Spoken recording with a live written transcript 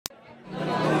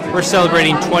We're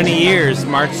celebrating 20 years,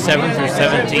 March 7th through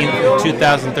 17th,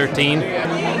 2013.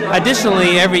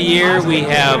 Additionally, every year we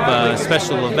have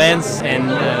special events, and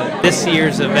this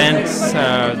year's events,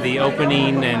 the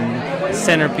opening and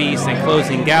centerpiece and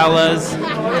closing galas.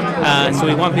 So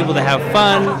we want people to have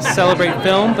fun, celebrate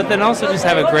film, but then also just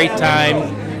have a great time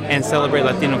and celebrate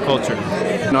Latino culture.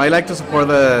 I like to support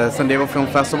the San Diego Film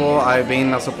Festival. I've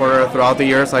been a supporter throughout the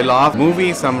years. I love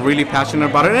movies. I'm really passionate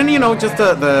about it. And just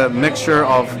the mixture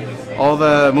of all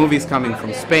the movies coming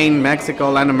from Spain,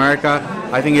 Mexico, Latin America.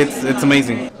 I think it's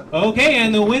amazing. Okay,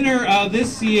 and the winner of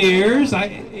this year's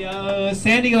San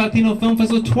Diego Latino Film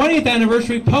Festival 20th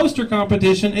anniversary poster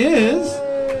competition is...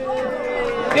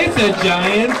 It's a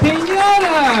giant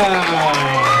piñata!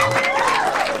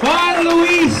 Juan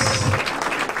Luis!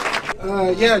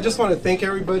 Yeah, I just want to thank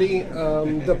everybody,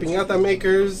 the piñata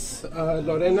makers,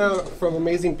 Lorena from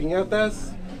Amazing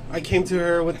Piñatas. I came to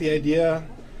her with the idea,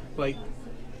 like,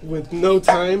 with no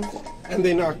time, and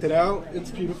they knocked it out.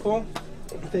 It's beautiful.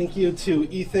 Thank you to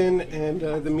Ethan and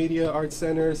the Media Arts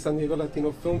Center, San Diego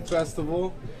Latino Film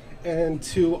Festival, and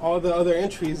to all the other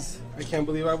entries. I can't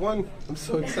believe I won. I'm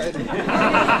so excited.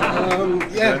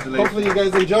 Yeah, hopefully you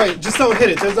guys enjoy it. Just don't hit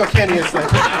it. There's no candy inside.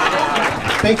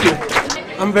 Thank you.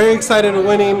 I'm very excited of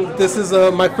winning. This is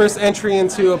my first entry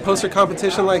into a poster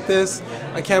competition like this.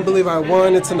 I can't believe I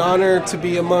won. It's an honor to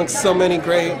be amongst so many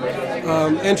great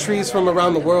entries from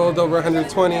around the world, over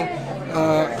 120.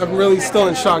 I'm really still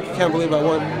in shock. I can't believe I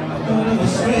won.